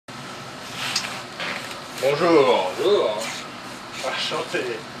Bonjour. Bonjour. Enchanté.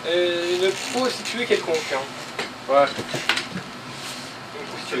 Une prostituée quelconque, hein. Ouais. Une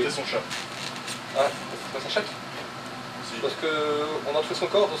prostituée. C'était son chat. Ah, c'est pas sa chatte? Si. Parce que on a trouvé son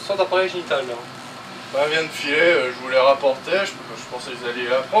corps sans appareil génital, là. Bah, elle vient de filer, je voulais rapporter, je pensais que vous alliez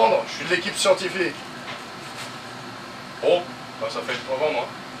la prendre. Je suis de l'équipe scientifique. Bon, bah ça fait une preuve en moi.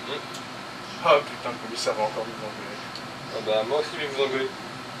 Ah putain, le commissaire va encore nous engueuler. Ah bah moi aussi je vais vous engueuler.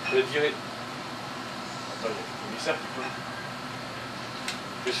 Je vais le virer. Attends, il y a le commissaire qui peut.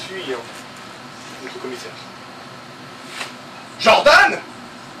 Je suis notre commissaire. Jordan!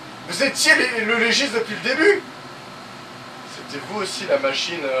 Vous étiez le légiste depuis le début? C'était vous aussi la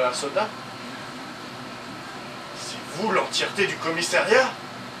machine à soda? C'est vous l'entièreté du commissariat?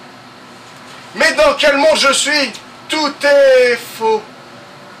 Mais dans quel monde je suis? Tout est faux.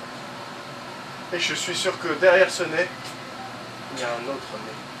 Et je suis sûr que derrière ce nez, il y a un autre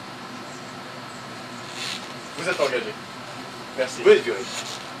nez. Vous êtes engagé. Merci. Vous êtes viré.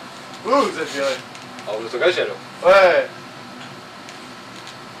 Vous êtes viré. Alors vous êtes engagé alors? Ouais.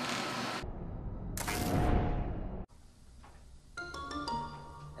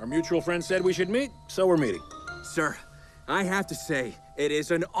 Our mutual friend said we should meet, so we're meeting. Sir, I have to say, it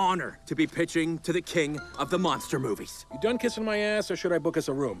is an honor to be pitching to the king of the monster movies. You done kissing my ass, or should I book us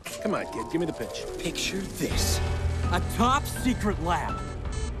a room? Come on, kid, give me the pitch. Picture this. A top-secret lab.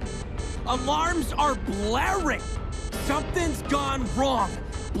 Alarms are blaring. Something's gone wrong.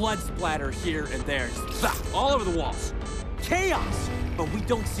 Blood splatter here and there. All over the walls. Chaos. But we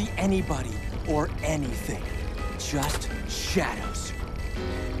don't see anybody or anything. Just shadows.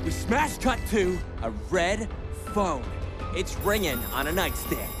 We smash cut to a red phone. It's ringing on a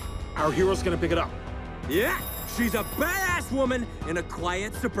nightstand. Our hero's gonna pick it up. Yeah, she's a badass woman in a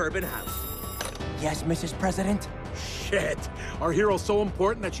quiet suburban house. Yes, Mrs. President? Shit. Our hero's so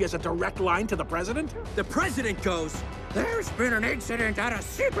important that she has a direct line to the president? The president goes, "There's been an incident at a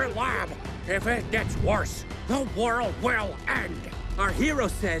secret lab. If it gets worse, the world will end." Our hero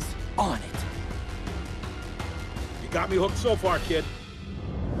says, "On it." You got me hooked so far, kid.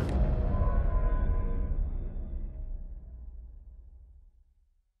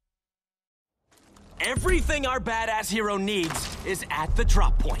 Everything our badass hero needs is at the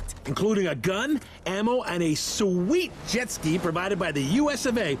drop point. Including a gun, ammo, and a sweet jet ski provided by the US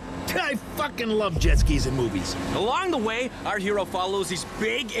of A. I fucking love jet skis in movies. Along the way, our hero follows these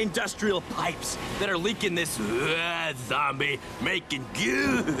big industrial pipes that are leaking this zombie making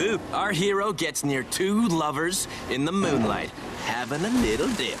goo. Our hero gets near two lovers in the moonlight, having a little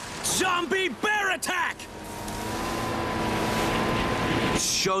dip. Zombie bear attack!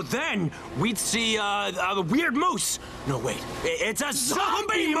 So then, we'd see, a weird moose. No, wait, it's a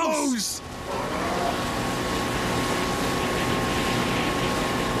zombie moose!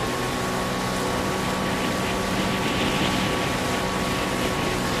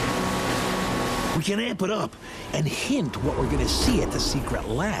 We can amp it up and hint what we're gonna see at the secret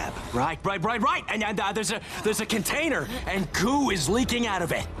lab. Right. And there's a container, and goo is leaking out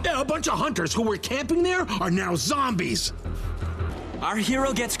of it. Yeah, a bunch of hunters who were camping there are now zombies. Our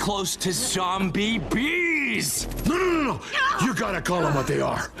hero gets close to zombie bees. No. You gotta call them what they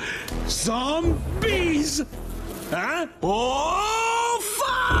are. Zombies! Huh? Oh,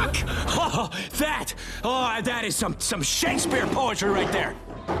 fuck! That is some Shakespeare poetry right there.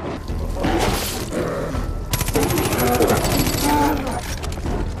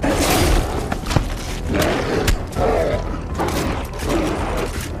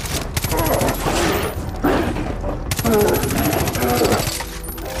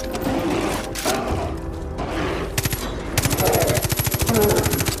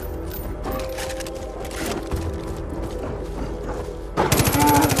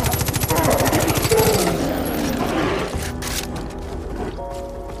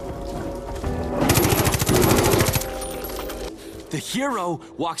 The hero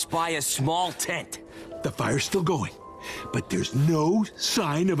walks by a small tent. The fire's still going, but there's no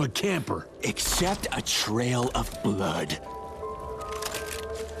sign of a camper. Except a trail of blood.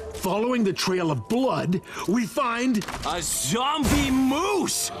 Following the trail of blood, we find... A zombie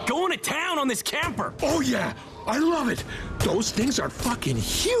moose going to town on this camper. Oh yeah, I love it. Those things are fucking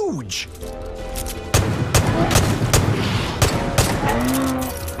huge.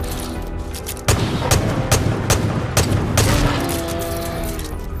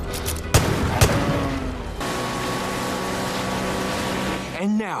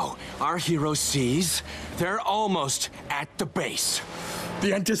 And now, our hero sees they're almost at the base.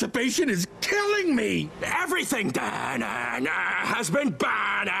 The anticipation is killing me! Everything has been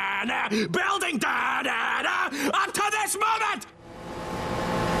building up to this moment!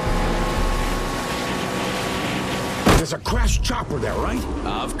 There's a crashed chopper there, right?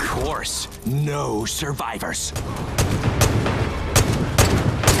 Of course. No survivors.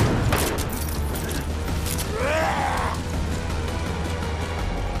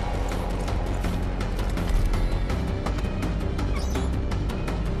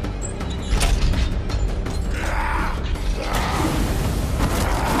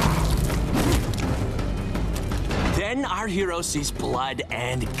 Then our hero sees blood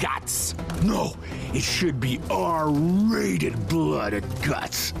and guts. No, it should be R-rated blood and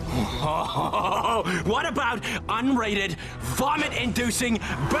guts. What about unrated, vomit-inducing,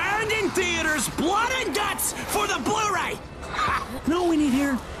 banned in theaters, blood and guts for the Blu-ray? No, we need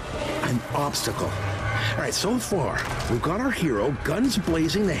here an obstacle. All right, so far, we've got our hero guns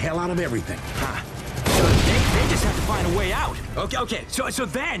blazing the hell out of everything. So they just have to find a way out. Okay. So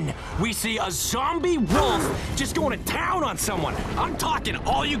then we see a zombie wolf just going to town on someone. I'm talking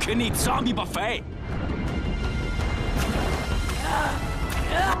all-you-can-eat zombie buffet.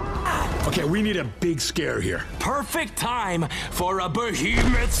 Okay, we need a big scare here. Perfect time for a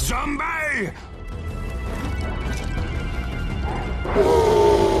behemoth zombie.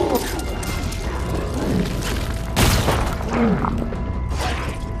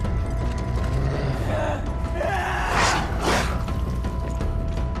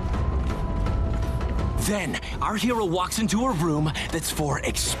 Then, our hero walks into a room that's for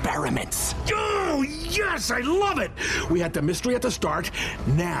experiments. Oh, yes, I love it! We had the mystery at the start,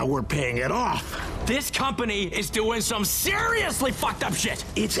 now we're paying it off. This company is doing some seriously fucked up shit.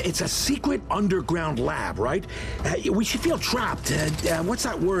 It's a secret underground lab, right? We should feel trapped. What's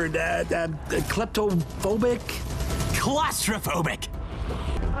that word? Kleptophobic? Claustrophobic.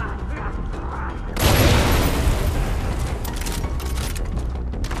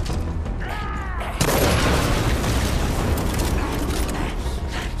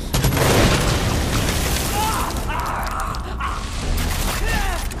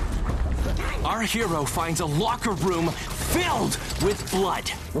 Our hero finds a locker room filled with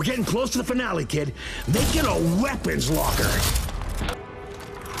blood. We're getting close to the finale, kid. Make it a weapons locker.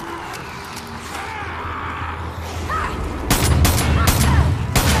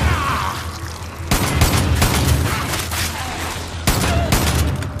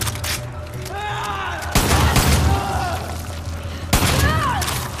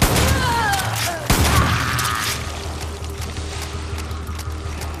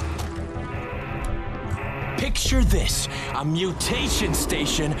 Picture this, a mutation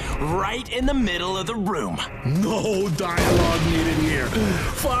station right in the middle of the room. No dialogue needed here.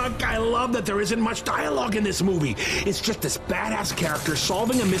 Fuck, I love that there isn't much dialogue in this movie. It's just this badass character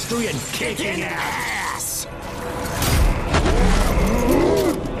solving a mystery and kicking ass.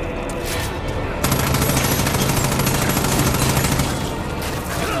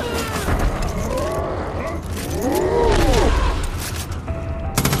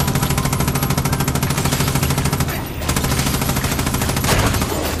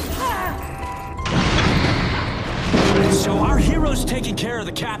 So our hero's taking care of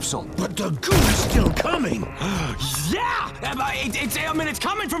the capsule. But the goo is still coming. Yeah! It's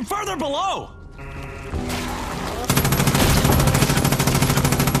coming from further below.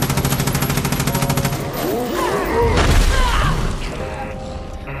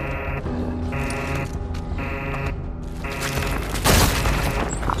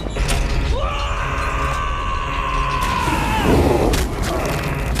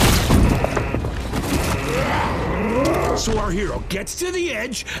 So our hero gets to the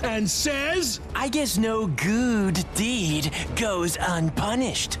edge and says, I guess no good deed goes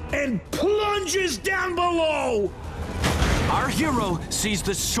unpunished. And plunges down below. Our hero sees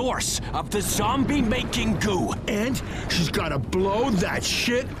the source of the zombie-making goo. And she's gotta blow that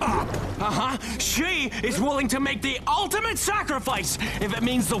shit up. Uh-huh. She is willing to make the ultimate sacrifice if it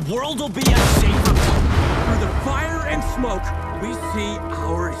means the world will be a safer place. Through the fire and smoke, we see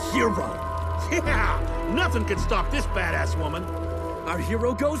our hero. Yeah! Nothing can stop this badass woman. Our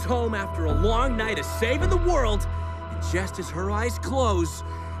hero goes home after a long night of saving the world, and just as her eyes close,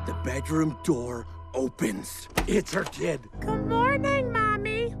 the bedroom door opens. It's her kid. Good morning,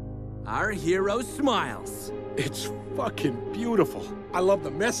 Mommy. Our hero smiles. It's fucking beautiful. I love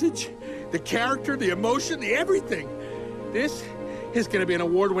the message, the character, the emotion, the everything. This is gonna be an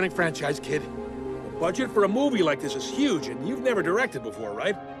award-winning franchise, kid. The budget for a movie like this is huge, and you've never directed before,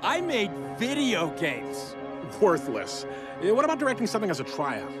 right? I made video games. Worthless. What about directing something as a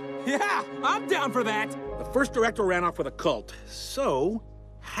tryout? Yeah, I'm down for that. The first director ran off with a cult. So,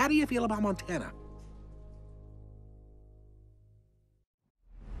 how do you feel about Montana?